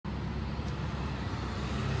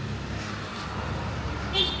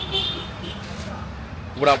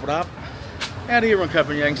What up, what up? Out here on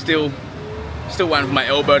Copenhagen, still waiting for my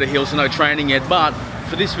elbow to heal, so no training yet, but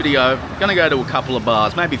for this video, gonna go to a couple of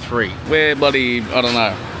bars, maybe 3. Where bloody, I don't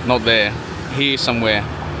know, not there, here somewhere.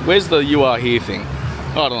 Where's the you are here thing?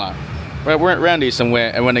 I don't know. We're around here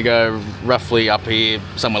somewhere, and we're gonna go roughly up here,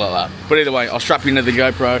 somewhere like that. But either way, I'll strap you into the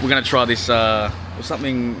GoPro. We're gonna try this,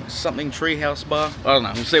 something treehouse bar. I don't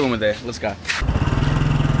know, we'll see when we're there. Let's go.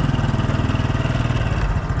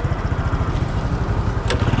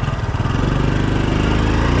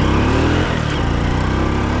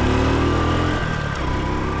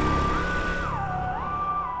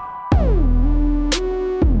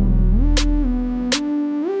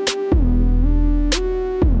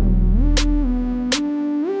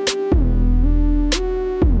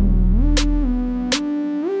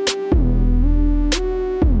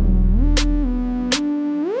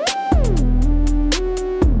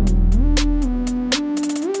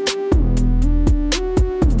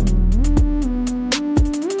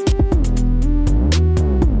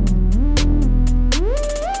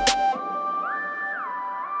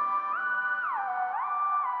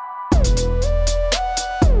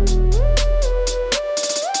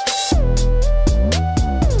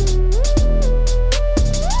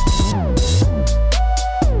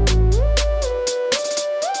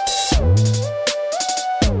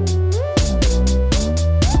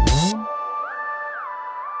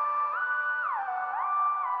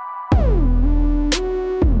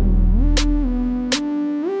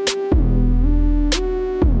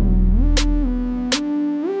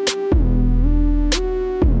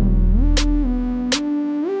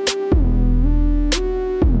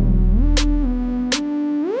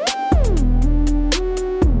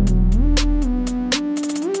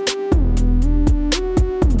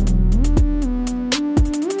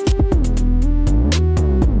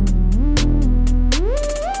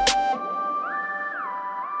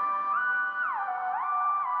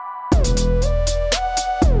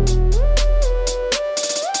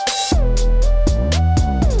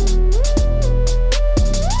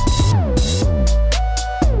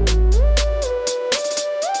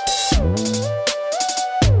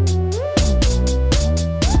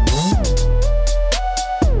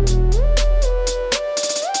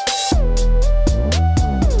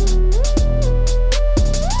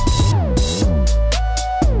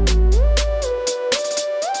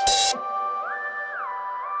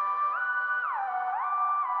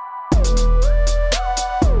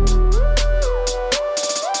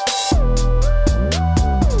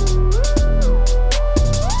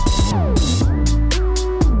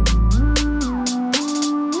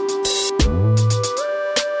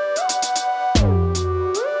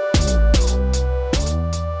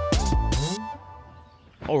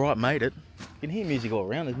 Alright, made it. You can hear music all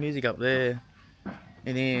around. There's music up there,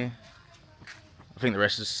 in here. I think the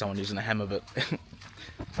rest is someone using a hammer, but let's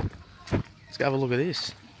go have a look at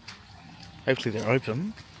this. Hopefully they're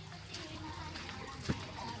open.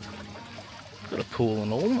 Got a pool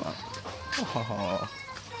and all. Oh.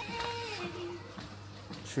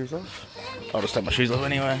 Shoes off? I'll just take my shoes off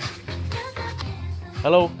anyway.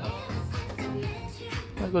 Hello?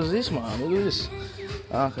 Look at this, man. Look at this.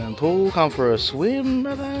 Fucking pool, come for a swim,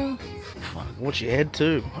 brother. Fuck, watch your head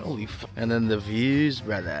too. Holy fuck. And then the views,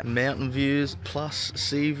 brother. Mountain views plus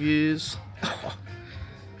sea views. Oh,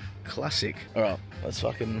 classic. Alright, let's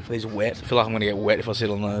fucking. These are wet. I feel like I'm gonna get wet if I sit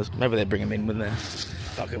on those. Maybe they bring them in with there.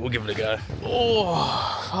 Fuck it, we'll give it a go.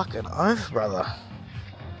 Oh, fucking oath, brother.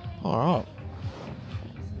 Alright.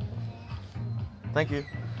 Thank you.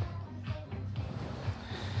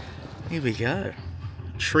 Here we go.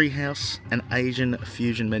 Treehouse and Asian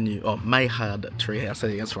fusion menu. Oh, Mayhard Treehouse.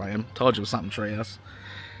 There you go, that's where I am. Told you it was something treehouse.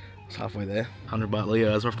 It's halfway there. 100 baht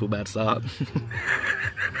Leos. We're off to a bad start.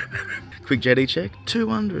 Quick jetty check.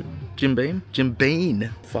 200. Jim Beam. Jim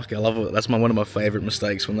Bean. Fuck, I love it. That's one of my favourite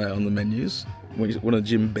mistakes when they're on the menus. When you want a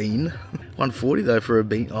Jim Bean. 140 though for a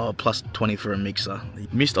bean. Oh, plus 20 for a mixer.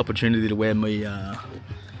 Missed opportunity to wear my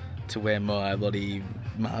bloody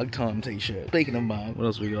Marg Time t-shirt. Speaking of Marg, what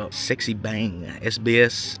else we got? Sexy Bang,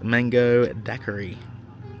 SBS Mango Daiquiri,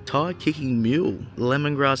 Thai Kicking Mule,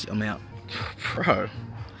 Lemongrass. I'm out. Bro,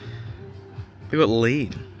 we got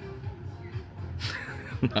lead.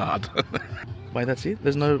 Hard. Wait, that's it?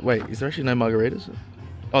 There's no, wait, is there actually no margaritas?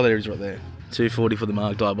 Oh, there is right there. 240 for the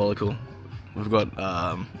Marg, diabolical. We've got,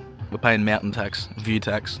 we're paying mountain tax, view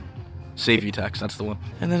tax, sea view tax, that's the one.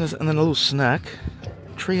 And then a little snack.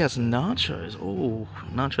 Treehouse nachos. Oh,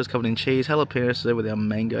 nachos covered in cheese, jalapenos there with our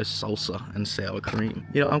mango salsa and sour cream.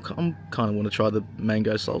 You know, I'm kind of want to try the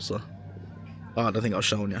mango salsa. Oh, I don't think I was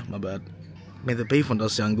showing you, my bad. I mean, the beef one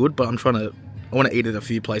does sound good, but I'm trying to I want to eat at a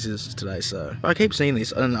few places today, so I keep seeing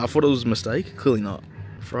this, and I thought it was a mistake. Clearly not.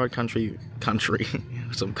 Fried country,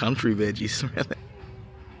 some country veggies.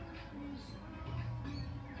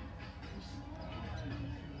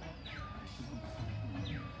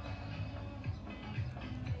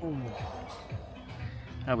 Ooh.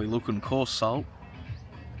 How we looking? Coarse salt,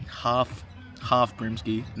 half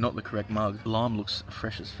Brimsky, not the correct mug. Lime looks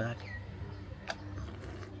fresh as fuck.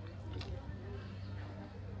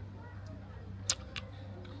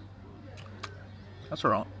 That's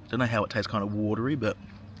alright. Don't know how it tastes, kind of watery, but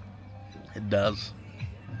it does.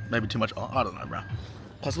 Maybe too much. I don't know, bro.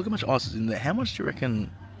 Plus, look how much ice is in there. How much do you reckon?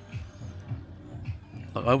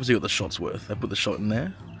 Like, obviously, what the shot's worth. They put the shot in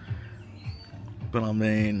there, but I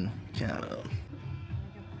mean, count it.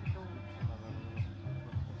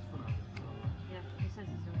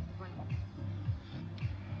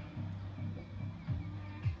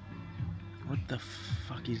 What the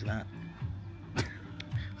fuck is that?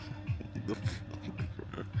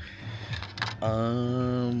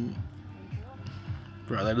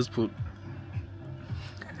 Bro, they just put.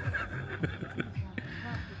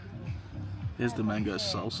 Here's the mango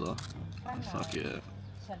salsa. Fuck yeah.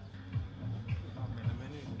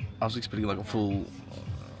 I was expecting like a full.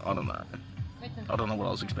 I don't know. I don't know what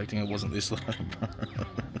I was expecting. It wasn't this though.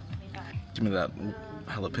 Give me that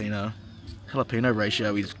jalapeno. Jalapeno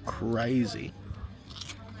ratio is crazy.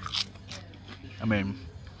 I mean,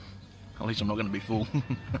 at least I'm not going to be full.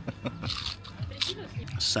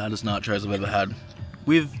 Saddest nachos I've ever had,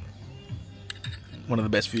 with one of the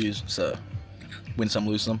best views. So win some,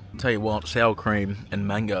 lose some. I'll tell you what, sour cream and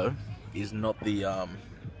mango is not the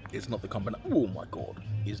combination. Oh my god,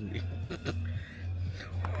 isn't it?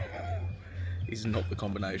 Is not the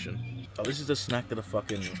combination. Oh, this is the snack that I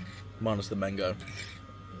fucking, minus the mango.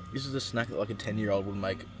 This is a snack that like a 10-year-old would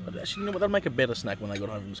make. Actually, you know what? They'd make a better snack when they got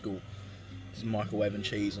home from school. Just microwave and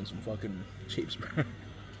cheese and some fucking chips, bro.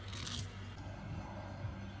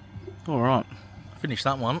 Alright, finished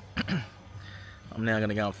that one. I'm now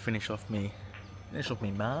gonna go and finish off me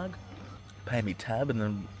mug, pay me tab, and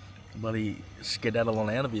then bloody skedaddle on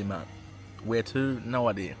out of here, mate. Where to? No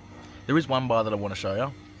idea. There is one bar that I want to show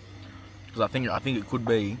you, because I think it could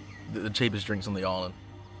be the cheapest drinks on the island,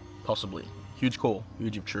 possibly. Huge call,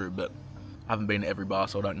 huge if true, but I haven't been to every bar,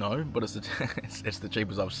 so I don't know. But it's the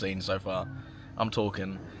cheapest I've seen so far. I'm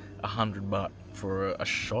talking $100 for a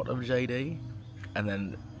shot of JD, and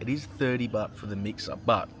then it is $30 for the mixer,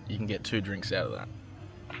 but you can get 2 drinks out of that,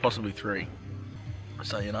 possibly 3.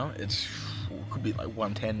 So you know, it could be like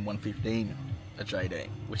 110, 115 a JD,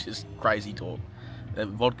 which is crazy talk. The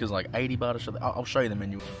vodka's like $80 a shot. I'll show you the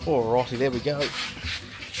menu. Alrighty, there we go.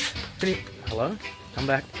 Hello, come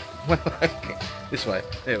back. This way.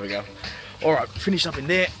 There we go. Alright, finish up in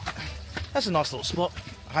there. That's a nice little spot.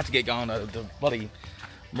 I had to get going. The bloody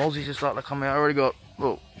mozzies just starting to come out. I already got,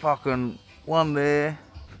 look, fucking one there.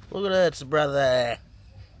 Look at it, brother.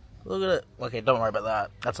 Look at it. Okay, don't worry about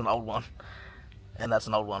that. That's an old one. And that's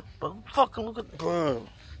an old one. But fucking look at, bro.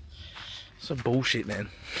 So bullshit, man.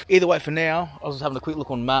 Either way, for now, I was just having a quick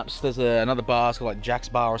look on maps. There's another bar. It's called like Jack's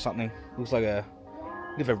Bar or something. Looks like a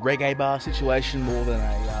bit of a reggae bar situation more than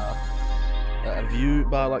a view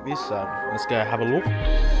bar like this. So let's go have a look.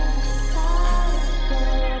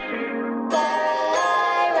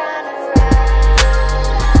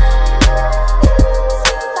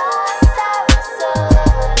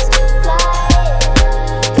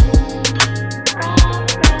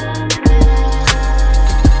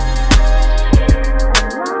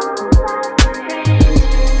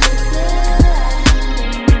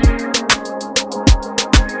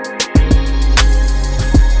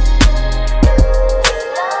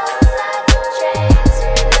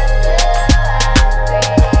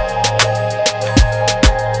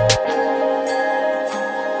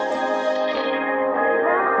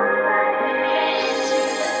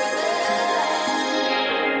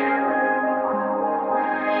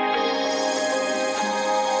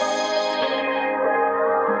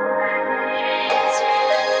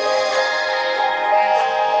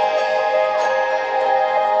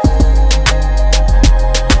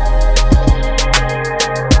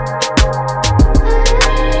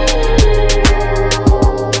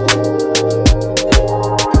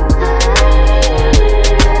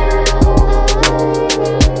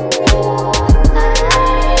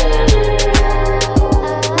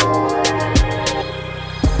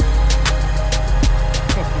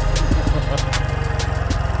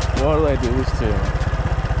 Why do they do this to me?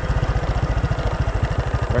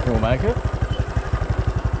 Reckon we'll make it?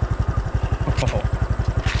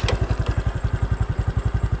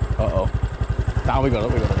 Uh-oh. Nah, we got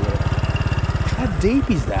it. How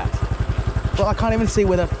deep is that? But I can't even see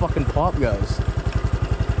where that fucking pipe goes.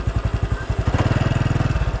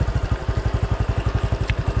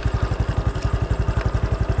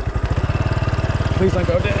 Please don't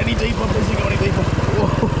go any deeper. Please don't go any deeper.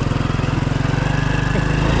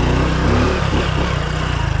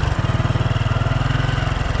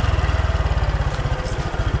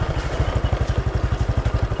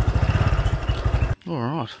 Whoa.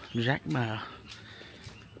 Alright, Jack Ma.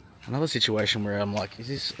 Another situation where I'm like, is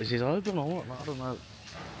this open or what? I don't know.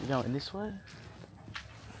 You going this way?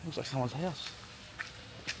 Looks like someone's house.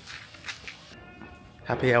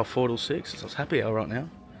 Happy hour 4 till 6. It's happy hour right now.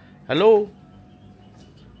 Hello?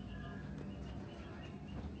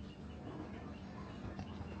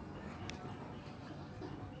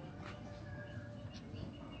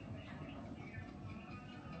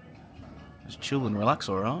 Just chill and relax,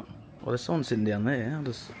 alright? Well, there's someone sitting down there.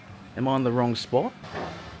 Am I in the wrong spot?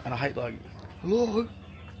 And I hate like, hello,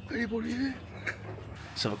 anybody here?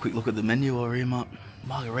 Let's have a quick look at the menu while we're here, mate.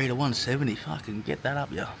 Margarita 170, fucking get that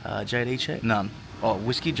up, yeah. JD check, none. Oh,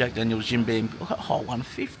 whiskey, Jack Daniels, Jim Beam, oh,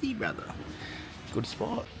 150, brother. Good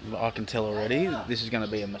spot. I can tell already, this is going to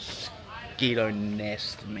be a mosquito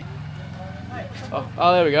nest, man.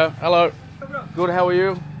 Oh, there we go. Hello. Good, how are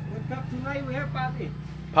you? Tonight we have party.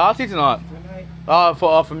 Party tonight? Tonight.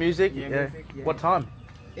 Oh, for music? Yeah. Music, yeah. What time?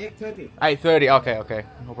 8:30. 8:30, okay,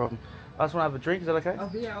 no problem. I just want to have a drink, is that okay? Oh,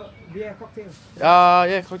 beer cocktail.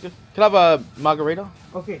 Yeah, cocktail. Can I have a margarita?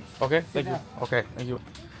 Okay. Okay, thank you. Okay, thank you. Do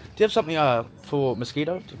you have something for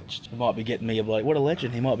mosquito? He might be getting me a bloke. What a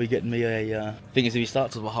legend. He might be getting me a thing is if he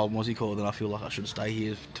starts with a whole Mozzie call, then I feel like I should stay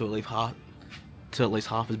here till at least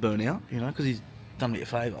half is burnt out, you know, because he's done me a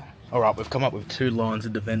favour. Alright, we've come up with 2 lines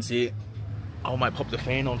of defence here. I might pop the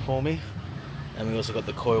fan on for me. And we also got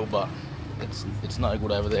the coil, but it's no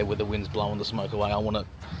good over there where the wind's blowing the smoke away. I want to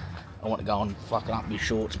go and fucking up my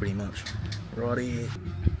shorts pretty much. Right here.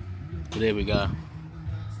 There we go.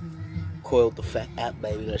 Coiled the fat app,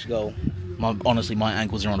 baby. Let's go. Honestly, my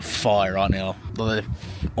ankles are on fire right now.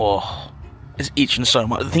 Oh, it's itching so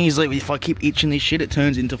much. The thing is, like, if I keep itching this shit, it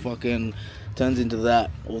turns into that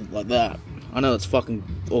or like that. I know it's fucking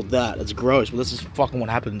all that. It's gross, but this is fucking what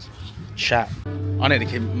happens. Chat. I need to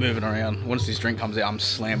keep moving around. Once this drink comes out, I'm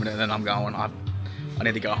slamming it, and then I'm going. I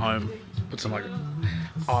need to go home. Put some like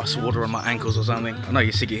ice water on my ankles or something. I know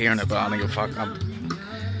you're sick of hearing it, but I don't give a fuck.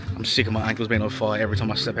 I'm sick of my ankles being on fire every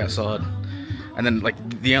time I step outside. And then like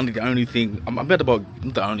the only thing I'm about to buy,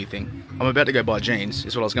 not the only thing. I'm about to go buy jeans.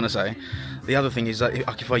 Is what I was gonna say. The other thing is that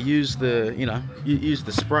if I use use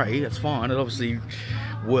the spray, that's fine. It obviously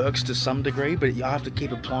works to some degree, but you have to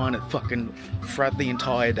keep applying it fucking throughout the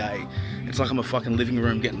entire day. It's like I'm a fucking living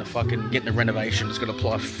room getting a renovation. Just gotta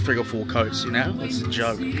apply 3 or 4 coats, you know? It's a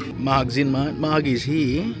joke. Marg's in, mate. Marg is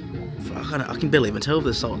here. Fuck, I can barely even tell if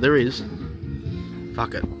there's salt. There is.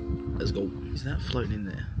 Fuck it. Let's go. Is that floating in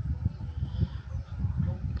there?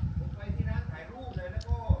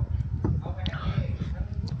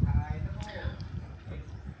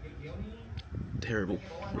 Terrible,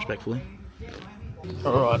 respectfully.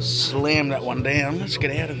 Alright, slam that one down. Let's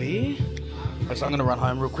get out of here. So I'm gonna run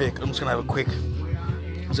home real quick. I'm just gonna have a quick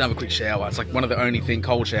shower. It's like one of the only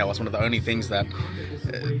cold showers, one of the only things that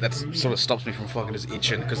sort of stops me from fucking just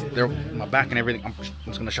itching, because they're my back and everything. I'm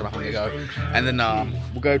just gonna shut up and go. And then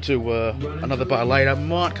we'll go to another bar later.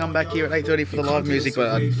 Might come back here at 8:30 for the live music,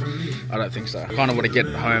 but I don't think so. I kind of want to get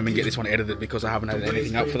home and get this one edited because I haven't had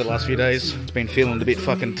anything up for the last few days. It's been feeling a bit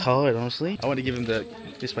fucking tired, honestly. I want to give him the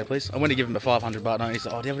display, please. I want to give him the 500 baht note. He's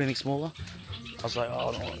like, oh, do you have anything smaller? I was like,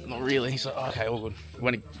 oh, no, not really. He's like, oh, okay, all good. He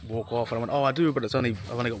went to walk off, and I went, oh, I do, but I've only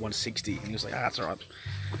got 160. And he was like, ah, that's alright.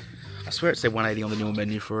 I swear it said 180 on the new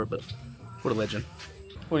menu for it, but what a legend.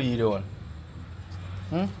 What are you doing?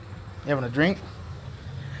 You having a drink?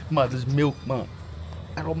 Mother's milk, mum.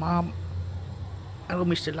 Hello, mum. Hello,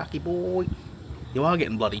 Mr. Lucky Boy. You are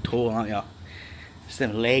getting bloody tall, aren't you? It's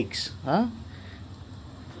them legs, huh?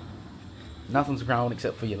 Nothing's growing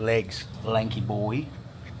except for your legs, lanky boy.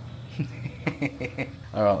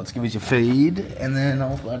 Alright, let's give us your feed, and then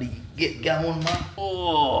I'll bloody get going, mum.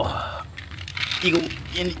 Oh. You go,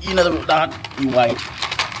 you know the dog. You wait.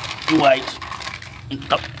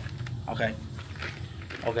 Okay.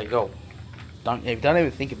 Okay, go. Don't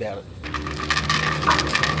even think about it.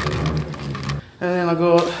 And then I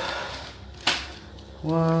got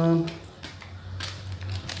 1,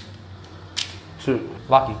 2.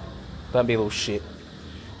 Lucky. Don't be a little shit.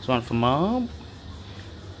 This one for mum.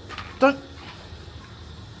 Don't.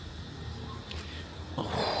 I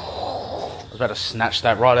was about to snatch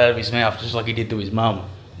that right out of his mouth, just like he did to his mum.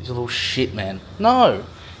 He's a little shit, man. No!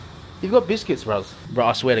 You've got biscuits, bros. Bro,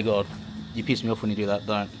 I swear to God. You piss me off when you do that,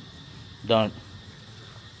 don't. Don't.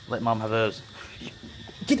 Let Mum have hers.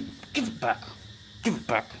 Give it back. Give it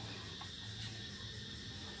back.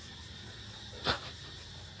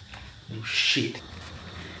 Oh shit.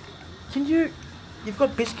 Can you... You've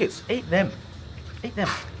got biscuits. Eat them. Eat them.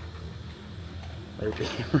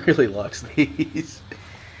 He really likes these.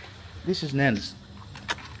 This is Nan's.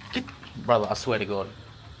 Brother, I swear to God.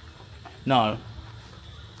 No.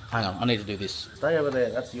 Hang on, I need to do this. Stay over there,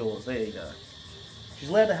 that's yours. There you go. She's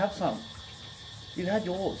allowed to have some. You've had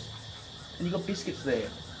yours. And you got biscuits there.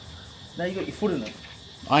 Now you got your foot in it.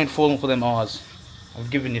 I ain't falling for them eyes.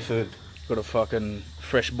 I've given you food. Got a fucking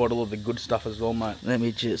fresh bottle of the good stuff as well, mate. Let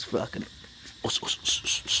me just fucking...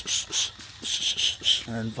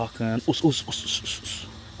 And fucking...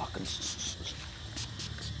 Fucking...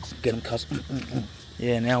 Get them, cuz.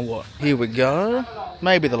 Yeah, now what? Here we go.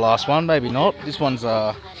 Maybe the last one, maybe not. This one's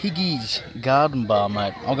Higgy's Garden Bar,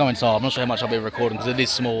 mate. I'll go inside. I'm not sure how much I'll be recording because it is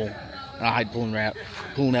small. And I hate pulling out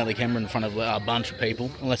the camera in front of a bunch of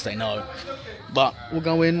people, unless they know. But we'll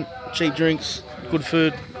go in, cheap drinks, good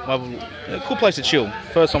food. A cool place to chill.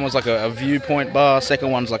 First one was like a viewpoint bar. Second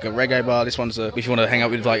one's like a reggae bar. This one's if you want to hang out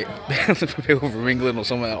with like people from England or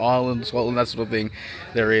somewhere, Ireland, Scotland, that sort of thing.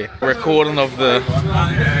 They're here. Recording of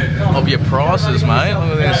your prices, mate.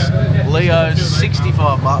 Look at this. Leo,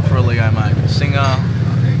 65 baht for a Leo, mate. Singer.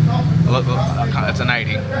 It's an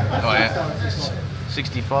 80. Oh yeah.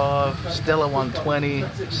 65. Stella 120.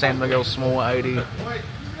 San Miguel small 80.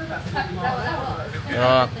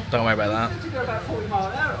 Don't worry about that.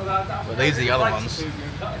 But these are the other ones.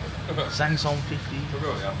 Sang Song 50,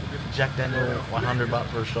 Jack Daniel 100 baht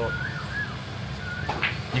for a shot.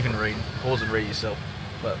 You can read, pause and read yourself.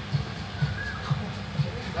 But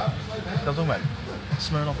I'm talking about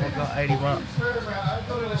Smirnoff vodka 80 baht.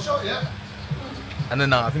 And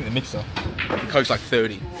then I think the mixer, the Coke's like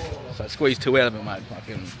 30. So I squeezed 2 out of it, mate.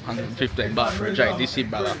 Fucking 115 baht for a J. This here,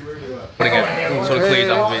 brother. Putting it sort of clears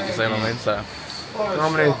up a bit, you see what I mean? So How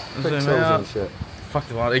many pixels and shit? Fuck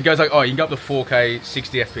the one. It goes like, oh, you can go up to 4K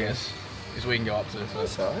 60 FPS. Is what you can go up to.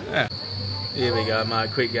 So. Yeah. Here we go,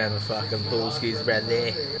 mate. Quick game of fucking pool skis right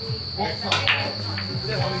there.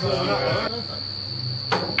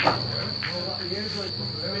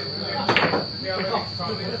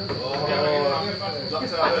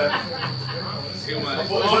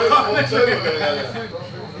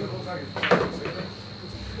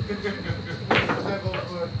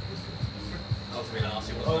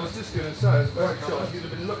 I was just going to say, it's very short. You'd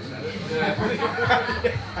have been looking at it.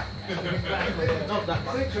 Not that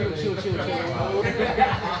much. Chill.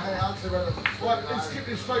 Right, let's skip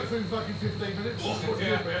this straight through fucking 15 minutes. I'm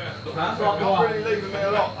really leaving me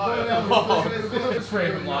a lot. It's free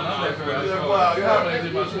of mine, aren't they? Well, you haven't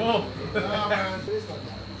do much more.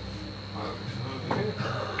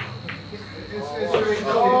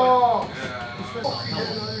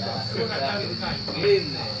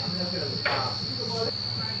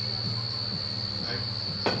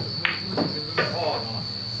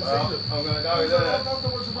 I'm going to go in there. That's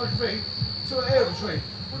not what's supposed to be. So an air tree.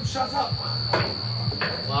 Wouldn't shut up.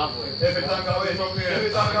 Lovely. If it don't go in. If it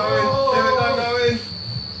don't go in. If it don't go in.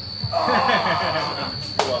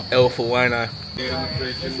 Alpha Wayno. Yeah, in the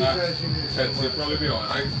fridge and that. Chelsea will probably be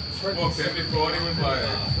alright. Walked in before he was like...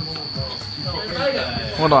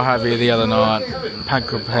 What did I have here the other night? Pad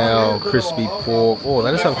Kapow, crispy pork. Oh, they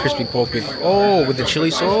just have crispy pork with the chili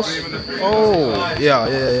sauce. Oh,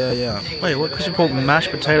 yeah. Wait, what? Crispy pork, mashed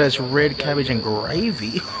potatoes, red cabbage, and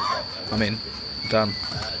gravy. I'm in. Done.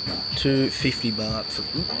 250 baht for.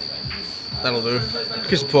 That'll do.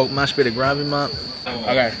 Crispy pork, mashed bit of gravy, mate.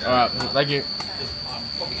 Okay, alright. Thank you.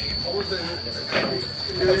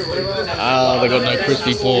 They got no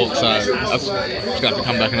crispy pork, so I'm just gonna have to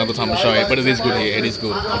come back another time to show you. But it is good here. It is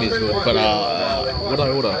good. But what did I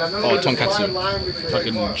order? Oh, tonkatsu,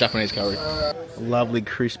 fucking Japanese curry. Lovely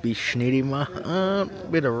crispy schnitty, man.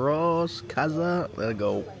 Bit of rice, kaza. Let it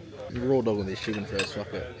go. Raw dog on this chicken first.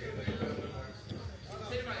 Fuck it.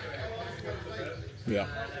 Yeah.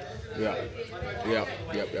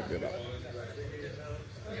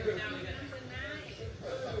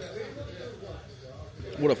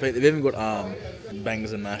 What a feat. They've even got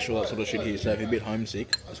bangers and mash, all that sort of shit here. So if you're a bit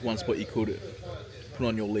homesick, there's one spot you could put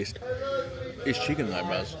on your list. It's chicken though,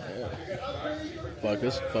 bros. Oh.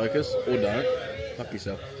 Focus, or don't. Fuck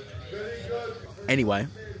yourself. Anyway,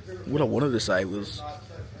 what I wanted to say was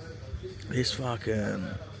this fucking...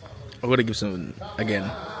 I've got to give some,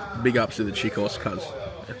 again, big ups to the chicos, cuz.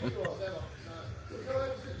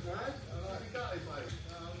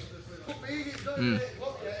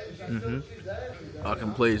 I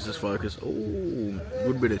can please just focus. Ooh,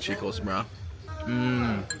 good bit of chicos, bro.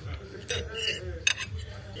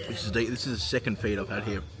 This is the second feed I've had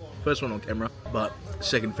here. First one on camera, but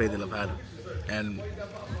second feed that I've had. And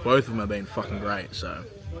both of them have been fucking great, so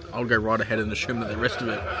I'll go right ahead and assume that the rest of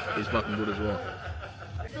it is fucking good as well.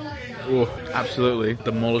 Oh, absolutely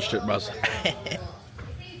demolished it, bros.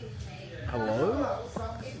 Hello?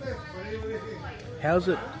 How's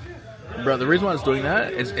it? Bro, the reason why it's doing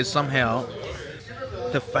that is somehow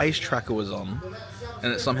the face tracker was on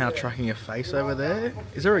and it's somehow tracking a face over there.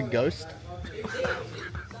 Is there a ghost?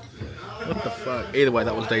 What the fuck? Either way,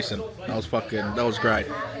 that was decent. That was great.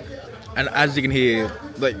 And as you can hear,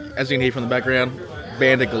 from the background,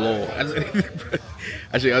 bandit galore.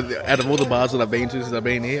 Actually, out of all the bars that I've been to since I've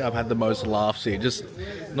been here, I've had the most laughs here. Just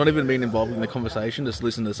not even being involved in the conversation, just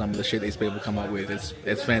listen to some of the shit these people come up with.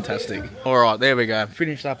 It's fantastic. All right, there we go.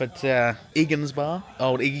 Finished up at Egan's bar,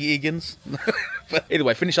 old Iggy Egan's. But either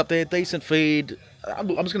way, finished up there. Decent feed. I'm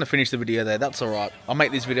just gonna finish the video there. That's all right. I'll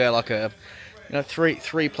make this video like a. You know,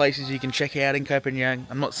 three places you can check out in Copenhagen.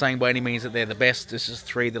 I'm not saying by any means that they're the best. This is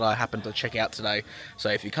 3 that I happened to check out today. So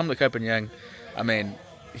if you come to Copenhagen, I mean,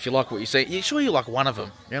 if you like what you see, you like one of them.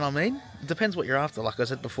 You know what I mean? It depends what you're after. Like I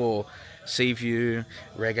said before, Sea View,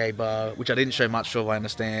 Reggae Bar, which I didn't show much of, I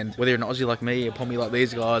understand. Whether you're an Aussie like me, or probably like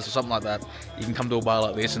these guys, or something like that, you can come to a bar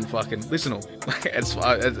like this and fucking listen all.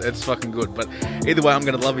 It's fucking good. But either way, I'm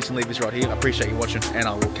going to love this and leave this right here. I appreciate you watching, and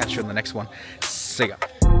I will catch you in the next one. See ya.